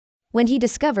When he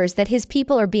discovers that his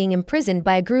people are being imprisoned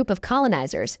by a group of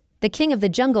colonizers, the king of the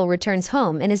jungle returns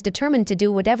home and is determined to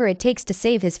do whatever it takes to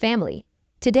save his family.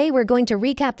 Today we're going to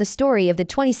recap the story of the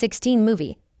 2016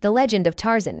 movie, The Legend of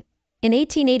Tarzan. In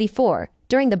 1884,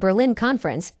 during the Berlin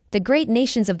Conference, the great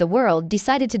nations of the world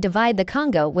decided to divide the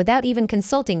Congo without even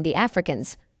consulting the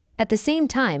Africans. At the same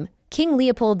time, King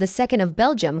Leopold II of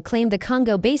Belgium claimed the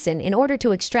Congo Basin in order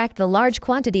to extract the large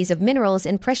quantities of minerals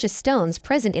and precious stones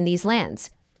present in these lands.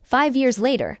 5 years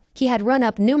later, he had run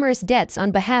up numerous debts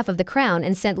on behalf of the crown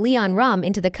and sent Léon Rom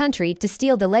into the country to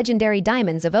steal the legendary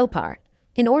diamonds of Opar.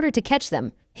 In order to catch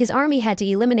them, his army had to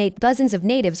eliminate dozens of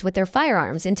natives with their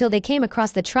firearms until they came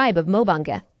across the tribe of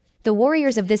Mbonga. The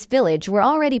warriors of this village were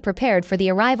already prepared for the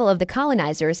arrival of the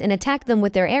colonizers and attacked them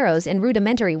with their arrows and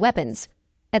rudimentary weapons.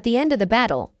 At the end of the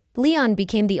battle, Léon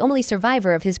became the only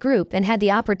survivor of his group and had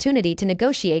the opportunity to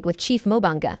negotiate with Chief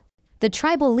Mbonga. The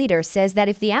tribal leader says that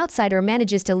if the outsider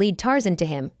manages to lead Tarzan to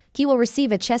him, he will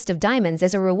receive a chest of diamonds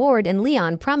as a reward, and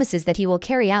Léon promises that he will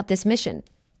carry out this mission.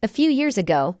 A few years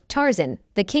ago, Tarzan,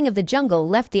 the king of the jungle,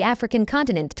 left the African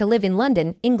continent to live in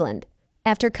London, England.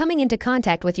 After coming into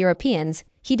contact with Europeans,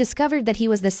 he discovered that he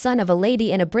was the son of a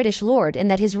lady and a British lord and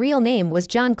that his real name was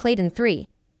John Clayton III.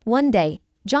 One day,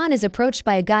 John is approached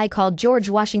by a guy called George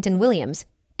Washington Williams,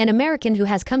 an American who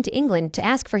has come to England to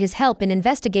ask for his help in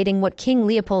investigating what King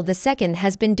Leopold II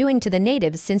has been doing to the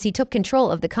natives since he took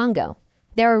control of the Congo.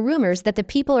 There are rumors that the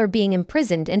people are being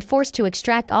imprisoned and forced to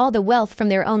extract all the wealth from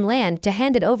their own land to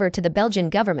hand it over to the Belgian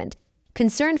government.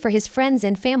 Concerned for his friends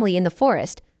and family in the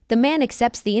forest, the man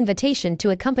accepts the invitation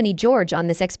to accompany George on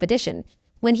this expedition.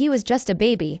 When he was just a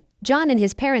baby, John and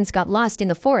his parents got lost in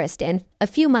the forest and, a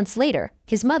few months later,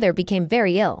 his mother became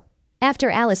very ill. After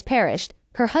Alice perished,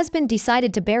 her husband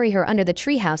decided to bury her under the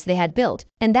treehouse they had built,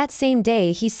 and that same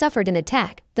day he suffered an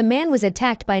attack. The man was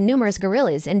attacked by numerous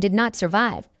gorillas and did not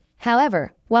survive.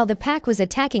 However, while the pack was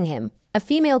attacking him, a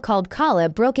female called Kala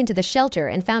broke into the shelter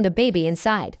and found a baby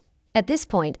inside. At this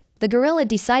point, the gorilla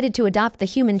decided to adopt the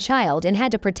human child and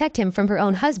had to protect him from her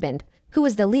own husband, who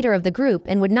was the leader of the group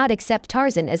and would not accept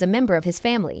Tarzan as a member of his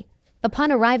family.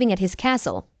 Upon arriving at his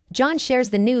castle, John shares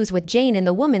the news with Jane and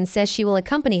the woman says she will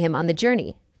accompany him on the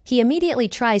journey. He immediately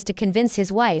tries to convince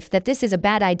his wife that this is a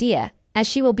bad idea, as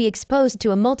she will be exposed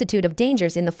to a multitude of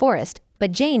dangers in the forest,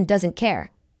 but Jane doesn't care.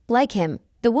 Like him,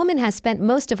 the woman has spent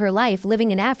most of her life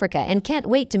living in Africa and can't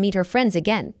wait to meet her friends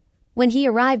again. When he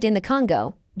arrived in the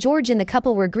Congo, George and the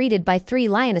couple were greeted by 3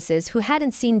 lionesses who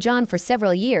hadn't seen John for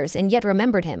several years and yet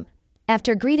remembered him.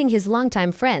 After greeting his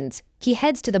longtime friends, he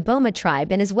heads to the Boma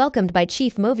tribe and is welcomed by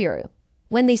Chief Mbonga.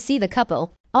 When they see the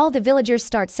couple, all the villagers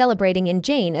start celebrating and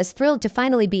Jane is thrilled to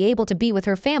finally be able to be with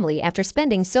her family after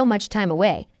spending so much time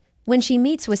away. When she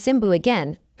meets Wasimbu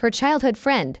again, her childhood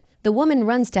friend, the woman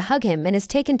runs to hug him and is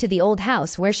taken to the old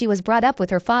house where she was brought up with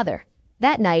her father.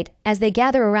 That night, as they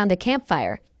gather around the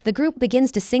campfire, the group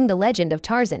begins to sing the legend of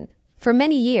Tarzan. For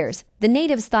many years, the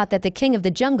natives thought that the king of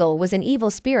the jungle was an evil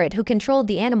spirit who controlled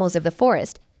the animals of the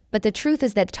forest, but the truth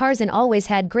is that Tarzan always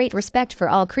had great respect for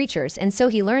all creatures and so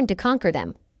he learned to conquer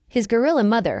them. His gorilla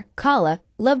mother, Kala,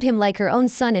 loved him like her own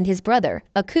son, and his brother,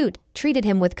 Akut, treated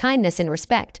him with kindness and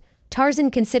respect. Tarzan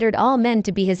considered all men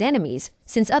to be his enemies,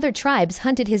 since other tribes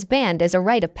hunted his band as a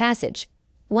rite of passage.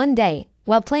 One day,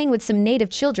 while playing with some native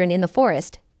children in the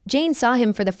forest, Jane saw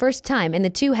him for the first time and the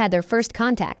two had their first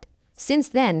contact. Since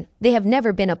then, they have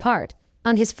never been apart.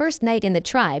 On his first night in the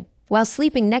tribe, while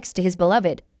sleeping next to his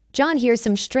beloved, John hears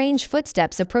some strange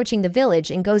footsteps approaching the village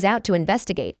and goes out to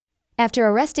investigate. After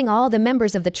arresting all the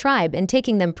members of the tribe and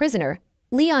taking them prisoner,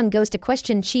 Léon goes to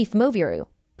question Chief Mbonga,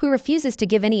 who refuses to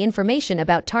give any information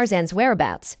about Tarzan's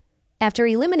whereabouts. After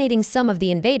eliminating some of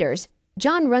the invaders,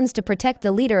 John runs to protect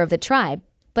the leader of the tribe,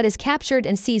 but is captured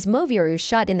and sees Mbonga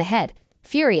shot in the head.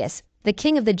 Furious, the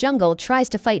king of the jungle tries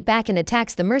to fight back and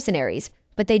attacks the mercenaries,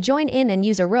 but they join in and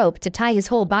use a rope to tie his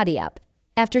whole body up.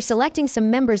 After selecting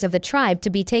some members of the tribe to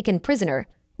be taken prisoner,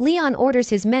 Léon orders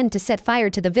his men to set fire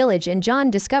to the village and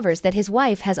John discovers that his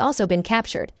wife has also been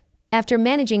captured. After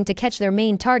managing to catch their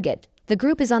main target, the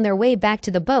group is on their way back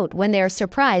to the boat when they are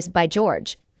surprised by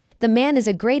George. The man is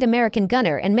a great American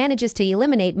gunner and manages to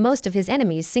eliminate most of his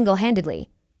enemies single-handedly.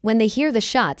 When they hear the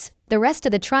shots, the rest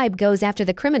of the tribe goes after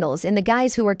the criminals and the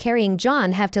guys who are carrying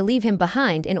John have to leave him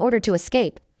behind in order to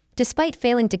escape. Despite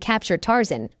failing to capture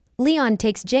Tarzan, Léon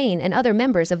takes Jane and other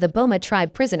members of the Boma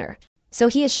tribe prisoner. So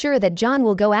he is sure that John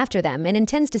will go after them and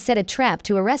intends to set a trap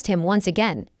to arrest him once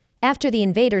again. After the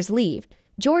invaders leave,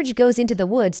 George goes into the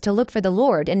woods to look for the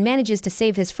Lord and manages to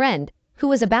save his friend, who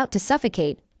was about to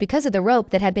suffocate because of the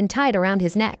rope that had been tied around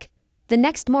his neck. The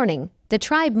next morning, The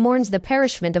tribe mourns the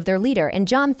perishment of their leader, and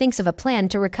John thinks of a plan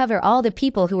to recover all the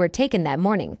people who were taken that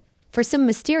morning. For some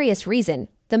mysterious reason,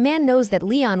 the man knows that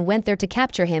Léon went there to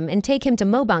capture him and take him to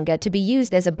Mbonga to be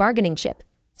used as a bargaining chip.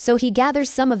 So he gathers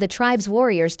some of the tribe's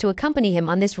warriors to accompany him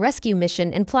on this rescue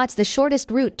mission and plots the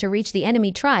shortest route to reach the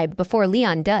enemy tribe before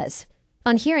Léon does.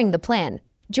 On hearing the plan,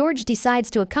 George decides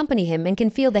to accompany him and can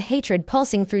feel the hatred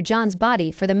pulsing through John's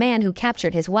body for the man who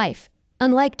captured his wife.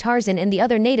 Unlike Tarzan and the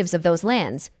other natives of those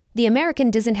lands, the American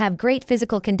doesn't have great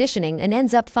physical conditioning and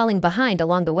ends up falling behind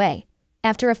along the way.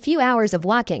 After a few hours of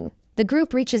walking, the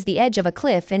group reaches the edge of a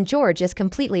cliff and George is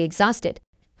completely exhausted.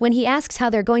 When he asks how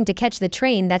they're going to catch the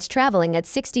train that's traveling at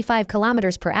 65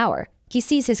 kilometers per hour, he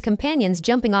sees his companions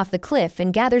jumping off the cliff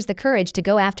and gathers the courage to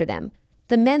go after them.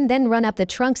 The men then run up the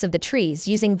trunks of the trees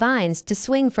using vines to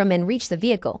swing from and reach the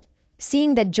vehicle.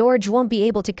 Seeing that George won't be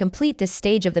able to complete this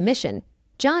stage of the mission,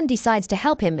 John decides to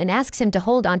help him and asks him to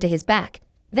hold onto his back.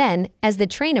 Then, as the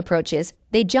train approaches,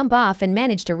 they jump off and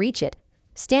manage to reach it.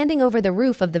 Standing over the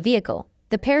roof of the vehicle,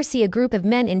 the pair see a group of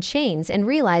men in chains and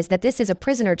realize that this is a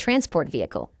prisoner transport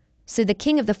vehicle. So the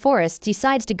king of the forest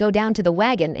decides to go down to the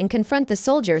wagon and confront the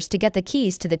soldiers to get the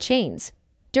keys to the chains.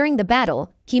 During the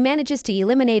battle, he manages to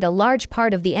eliminate a large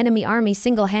part of the enemy army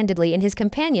single-handedly, and his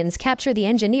companions capture the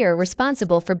engineer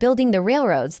responsible for building the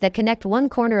railroads that connect one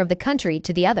corner of the country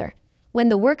to the other. When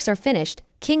the works are finished,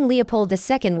 King Leopold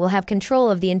II will have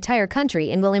control of the entire country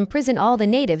and will imprison all the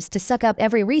natives to suck up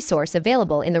every resource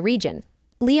available in the region.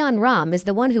 Léon Rom is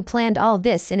the one who planned all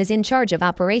this and is in charge of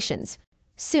operations.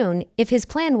 Soon, if his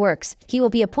plan works, he will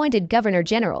be appointed Governor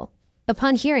General.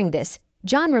 Upon hearing this,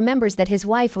 John remembers that his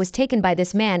wife was taken by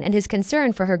this man and his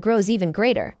concern for her grows even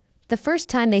greater. The first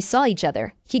time they saw each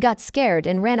other, he got scared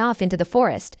and ran off into the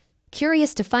forest.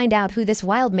 Curious to find out who this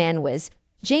wild man was,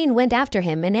 Jane went after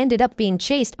him and ended up being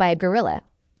chased by a gorilla.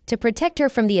 To protect her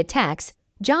from the attacks,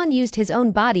 John used his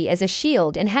own body as a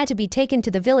shield and had to be taken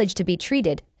to the village to be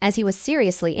treated, as he was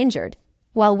seriously injured.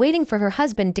 While waiting for her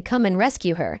husband to come and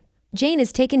rescue her, Jane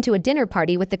is taken to a dinner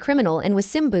party with the criminal, and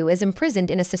Wasimbu is imprisoned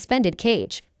in a suspended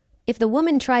cage. If the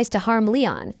woman tries to harm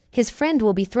Léon, his friend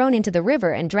will be thrown into the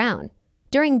river and drown.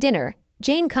 During dinner,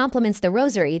 Jane compliments the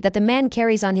rosary that the man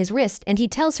carries on his wrist, and he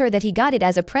tells her that he got it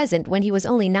as a present when he was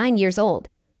only 9 years old.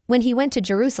 When he went to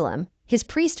Jerusalem, his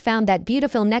priest found that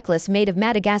beautiful necklace made of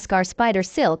Madagascar spider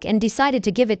silk and decided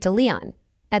to give it to Léon.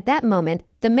 At that moment,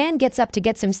 the man gets up to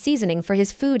get some seasoning for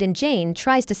his food and Jane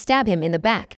tries to stab him in the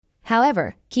back.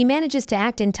 However, he manages to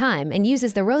act in time and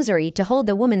uses the rosary to hold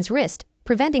the woman's wrist,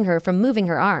 preventing her from moving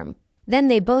her arm. Then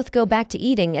they both go back to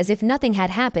eating as if nothing had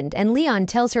happened, and Léon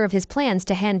tells her of his plans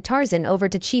to hand Tarzan over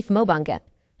to Chief Mbonga.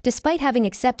 Despite having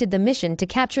accepted the mission to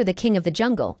capture the king of the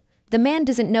jungle, the man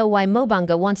doesn't know why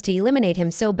Mbonga wants to eliminate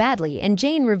him so badly, and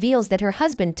Jane reveals that her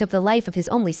husband took the life of his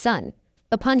only son.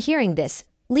 Upon hearing this,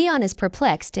 Léon is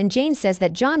perplexed, and Jane says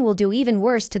that John will do even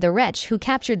worse to the wretch who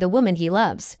captured the woman he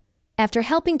loves. After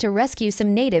helping to rescue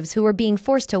some natives who were being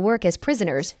forced to work as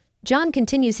prisoners, John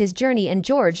continues his journey and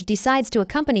George decides to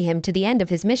accompany him to the end of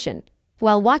his mission.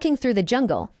 While walking through the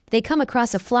jungle, they come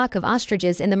across a flock of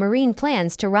ostriches, and the Marine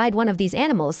plans to ride one of these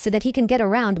animals so that he can get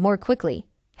around more quickly.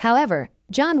 However,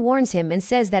 John warns him and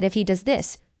says that if he does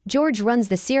this, George runs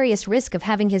the serious risk of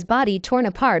having his body torn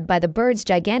apart by the bird's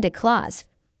gigantic claws.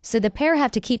 So the pair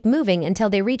have to keep moving until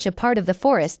they reach a part of the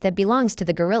forest that belongs to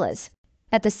the gorillas.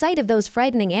 At the sight of those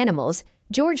frightening animals,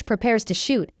 George prepares to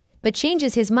shoot, but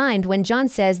changes his mind when John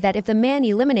says that if the man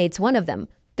eliminates one of them,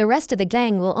 the rest of the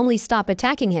gang will only stop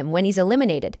attacking him when he's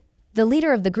eliminated. The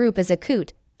leader of the group is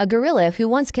Akut, a gorilla who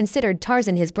once considered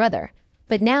Tarzan his brother.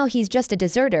 But now he's just a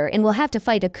deserter and will have to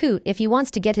fight Akut if he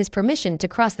wants to get his permission to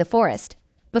cross the forest.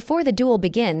 Before the duel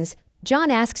begins, John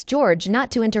asks George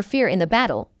not to interfere in the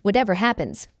battle, whatever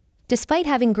happens. Despite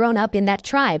having grown up in that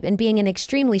tribe and being an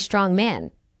extremely strong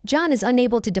man, John is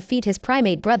unable to defeat his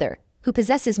primate brother, who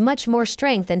possesses much more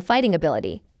strength and fighting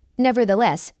ability.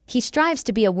 Nevertheless, he strives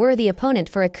to be a worthy opponent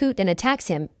for Akut and attacks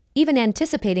him, even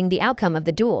anticipating the outcome of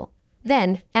the duel.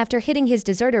 Then, after hitting his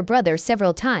deserter brother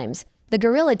several times, the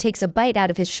gorilla takes a bite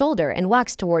out of his shoulder and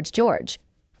walks towards George.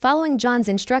 Following John's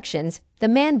instructions, the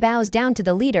man bows down to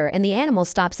the leader and the animal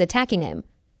stops attacking him.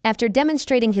 After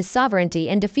demonstrating his sovereignty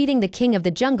and defeating the king of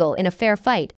the jungle in a fair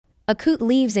fight, Akut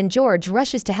leaves and George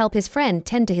rushes to help his friend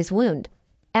tend to his wound.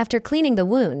 After cleaning the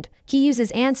wound, he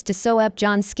uses ants to sew up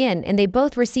John's skin, and they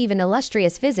both receive an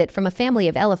illustrious visit from a family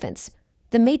of elephants.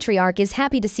 The matriarch is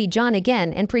happy to see John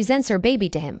again and presents her baby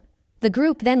to him. The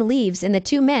group then leaves and the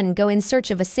two men go in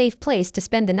search of a safe place to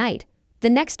spend the night. The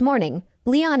next morning,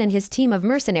 Léon and his team of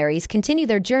mercenaries continue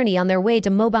their journey on their way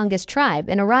to Mbonga's tribe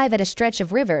and arrive at a stretch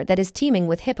of river that is teeming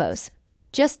with hippos.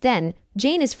 Just then,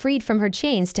 Jane is freed from her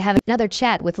chains to have another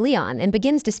chat with Leon and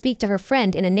begins to speak to her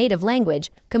friend in a native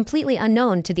language, completely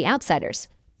unknown to the outsiders.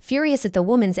 Furious at the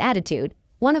woman's attitude,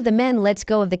 one of the men lets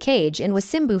go of the cage and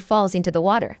Wasimbu falls into the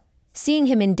water. Seeing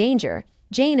him in danger,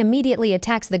 Jane immediately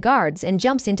attacks the guards and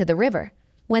jumps into the river.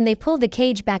 When they pull the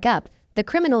cage back up, the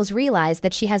criminals realize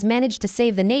that she has managed to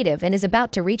save the native and is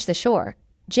about to reach the shore.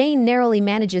 Jane narrowly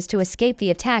manages to escape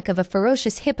the attack of a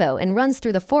ferocious hippo and runs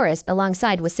through the forest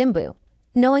alongside Wasimbu.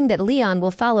 Knowing that Leon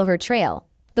will follow her trail,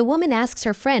 the woman asks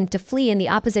her friend to flee in the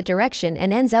opposite direction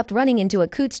and ends up running into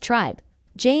Akut's tribe.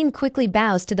 Jane quickly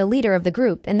bows to the leader of the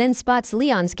group and then spots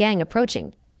Leon's gang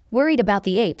approaching. Worried about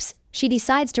the apes, she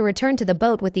decides to return to the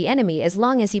boat with the enemy as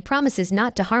long as he promises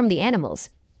not to harm the animals.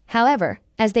 However,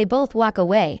 as they both walk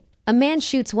away, a man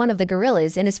shoots one of the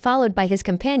gorillas and is followed by his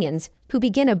companions, who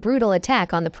begin a brutal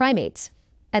attack on the primates.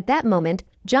 At that moment,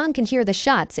 John can hear the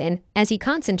shots and, as he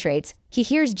concentrates, he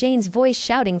hears Jane's voice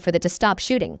shouting for them to stop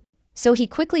shooting. So he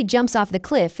quickly jumps off the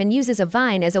cliff and uses a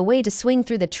vine as a way to swing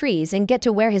through the trees and get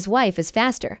to where his wife is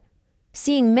faster.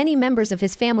 Seeing many members of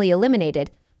his family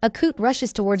eliminated, Akut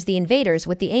rushes towards the invaders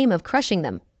with the aim of crushing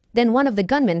them. Then one of the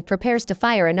gunmen prepares to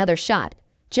fire another shot.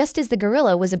 Just as the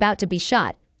gorilla was about to be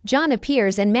shot, John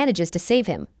appears and manages to save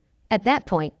him. At that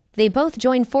point, they both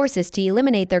join forces to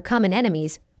eliminate their common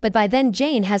enemies, but by then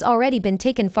Jane has already been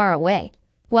taken far away.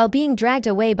 While being dragged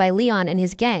away by Leon and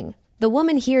his gang, the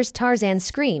woman hears Tarzan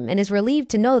scream and is relieved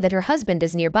to know that her husband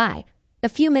is nearby. A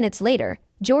few minutes later,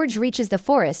 George reaches the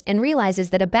forest and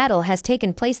realizes that a battle has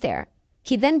taken place there.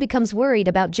 He then becomes worried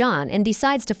about John and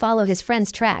decides to follow his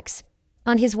friend's tracks.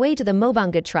 On his way to the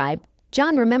Mbonga tribe,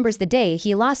 John remembers the day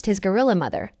he lost his gorilla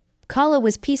mother. Kala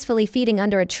was peacefully feeding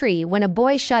under a tree when a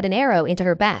boy shot an arrow into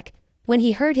her back. When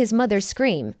he heard his mother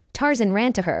scream, Tarzan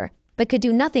ran to her, but could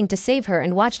do nothing to save her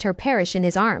and watched her perish in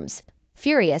his arms.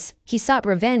 Furious, he sought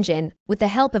revenge and, with the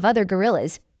help of other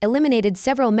gorillas, eliminated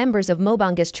several members of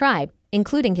Mbonga's tribe,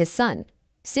 including his son.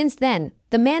 Since then,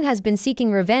 the man has been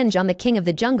seeking revenge on the king of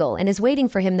the jungle and is waiting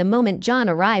for him the moment John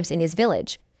arrives in his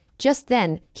village. Just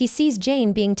then, he sees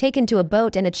Jane being taken to a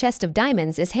boat and a chest of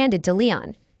diamonds is handed to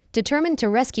Leon. Determined to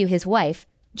rescue his wife,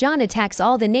 John attacks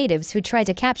all the natives who try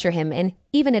to capture him and,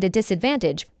 even at a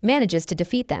disadvantage, manages to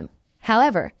defeat them.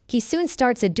 However, he soon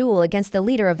starts a duel against the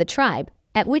leader of the tribe,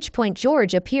 at which point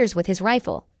George appears with his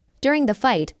rifle. During the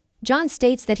fight, John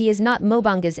states that he is not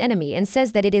Mbonga's enemy and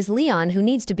says that it is Leon who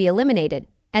needs to be eliminated,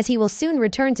 as he will soon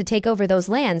return to take over those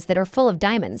lands that are full of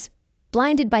diamonds.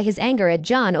 Blinded by his anger at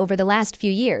John over the last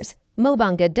few years,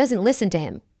 Mbonga doesn't listen to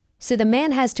him. So the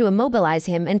man has to immobilize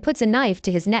him and puts a knife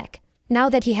to his neck. Now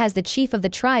that he has the chief of the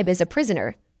tribe as a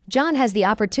prisoner, John has the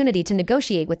opportunity to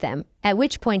negotiate with them, at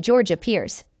which point George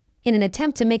appears. In an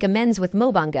attempt to make amends with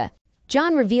Mbonga,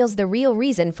 John reveals the real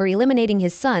reason for eliminating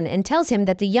his son and tells him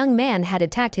that the young man had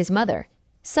attacked his mother.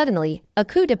 Suddenly,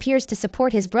 Akut appears to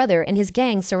support his brother and his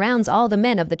gang surrounds all the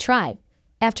men of the tribe.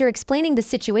 After explaining the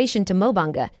situation to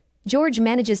Mbonga, George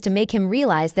manages to make him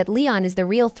realize that Leon is the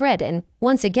real threat and,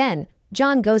 once again,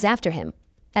 John goes after him.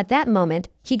 At that moment,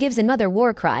 he gives another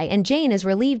war cry and Jane is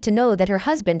relieved to know that her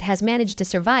husband has managed to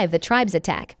survive the tribe's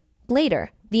attack.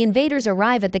 Later, the invaders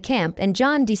arrive at the camp and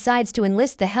John decides to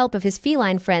enlist the help of his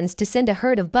feline friends to send a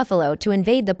herd of buffalo to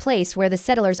invade the place where the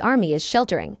settlers' army is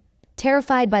sheltering.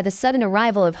 Terrified by the sudden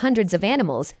arrival of hundreds of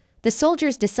animals, the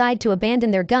soldiers decide to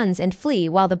abandon their guns and flee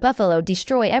while the buffalo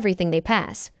destroy everything they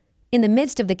pass. In the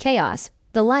midst of the chaos,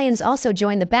 the lions also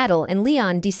join the battle and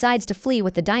Leon decides to flee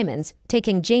with the diamonds,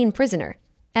 taking Jane prisoner.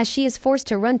 As she is forced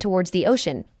to run towards the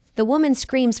ocean, the woman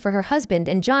screams for her husband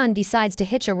and John decides to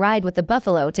hitch a ride with the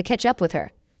buffalo to catch up with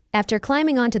her. After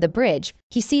climbing onto the bridge,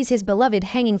 he sees his beloved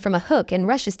hanging from a hook and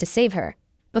rushes to save her.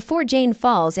 Before Jane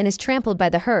falls and is trampled by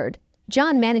the herd,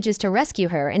 John manages to rescue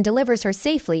her and delivers her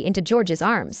safely into George's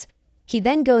arms. He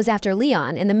then goes after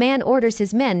Leon and the man orders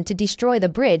his men to destroy the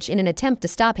bridge in an attempt to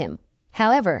stop him.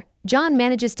 However, John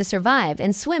manages to survive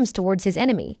and swims towards his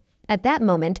enemy. At that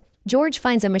moment, George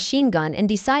finds a machine gun and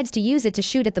decides to use it to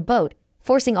shoot at the boat,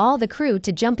 forcing all the crew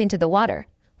to jump into the water.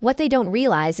 What they don't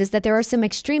realize is that there are some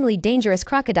extremely dangerous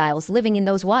crocodiles living in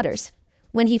those waters.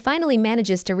 When he finally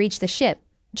manages to reach the ship,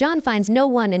 John finds no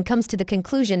one and comes to the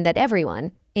conclusion that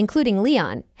everyone, including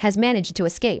Leon, has managed to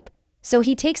escape. So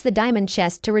he takes the diamond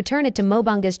chest to return it to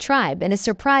Mbonga's tribe and is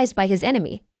surprised by his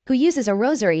enemy, who uses a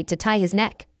rosary to tie his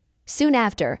neck. Soon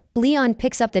after, Leon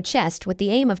picks up the chest with the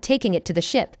aim of taking it to the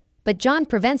ship, but John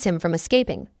prevents him from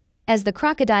escaping. As the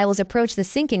crocodiles approach the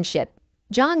sinking ship,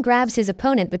 John grabs his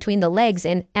opponent between the legs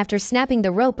and, after snapping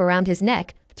the rope around his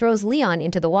neck, throws Leon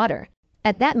into the water.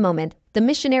 At that moment, the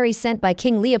missionary sent by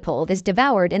King Leopold is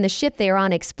devoured and the ship they are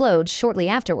on explodes shortly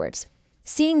afterwards.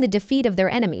 Seeing the defeat of their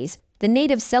enemies, the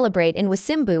natives celebrate and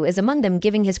Wasimbu is among them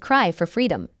giving his cry for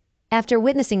freedom. After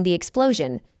witnessing the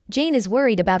explosion, Jane is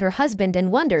worried about her husband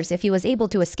and wonders if he was able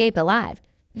to escape alive.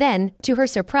 Then, to her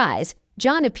surprise,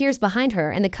 John appears behind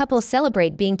her and the couple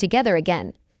celebrate being together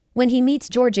again. When he meets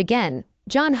George again,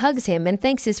 John hugs him and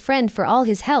thanks his friend for all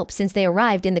his help since they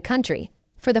arrived in the country.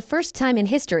 For the first time in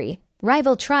history,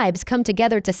 rival tribes come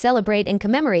together to celebrate and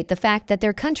commemorate the fact that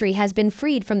their country has been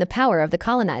freed from the power of the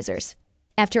colonizers.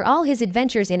 After all his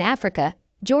adventures in Africa,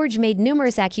 George made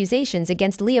numerous accusations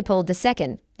against Leopold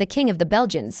II, the king of the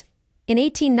Belgians. In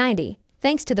 1890,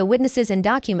 thanks to the witnesses and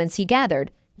documents he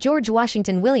gathered, George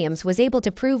Washington Williams was able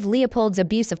to prove Leopold's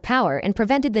abuse of power and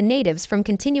prevented the natives from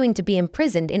continuing to be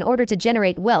imprisoned in order to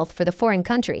generate wealth for the foreign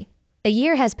country. A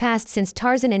year has passed since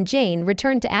Tarzan and Jane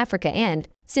returned to Africa and,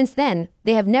 since then,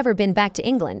 they have never been back to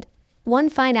England. One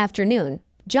fine afternoon,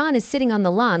 John is sitting on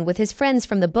the lawn with his friends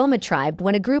from the Boma tribe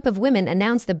when a group of women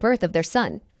announce the birth of their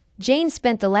son. Jane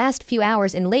spent the last few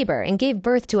hours in labor and gave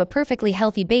birth to a perfectly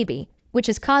healthy baby, which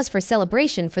is cause for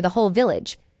celebration for the whole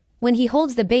village. When he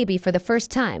holds the baby for the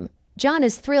first time, John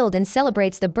is thrilled and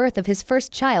celebrates the birth of his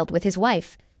first child with his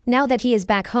wife. Now that he is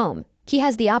back home, he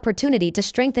has the opportunity to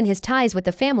strengthen his ties with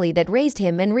the family that raised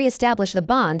him and re-establish the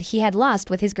bond he had lost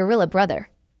with his gorilla brother.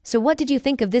 So what did you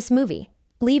think of this movie?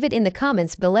 Leave it in the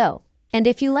comments below. And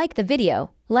if you like the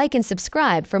video, like and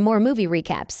subscribe for more movie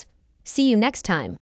recaps. See you next time.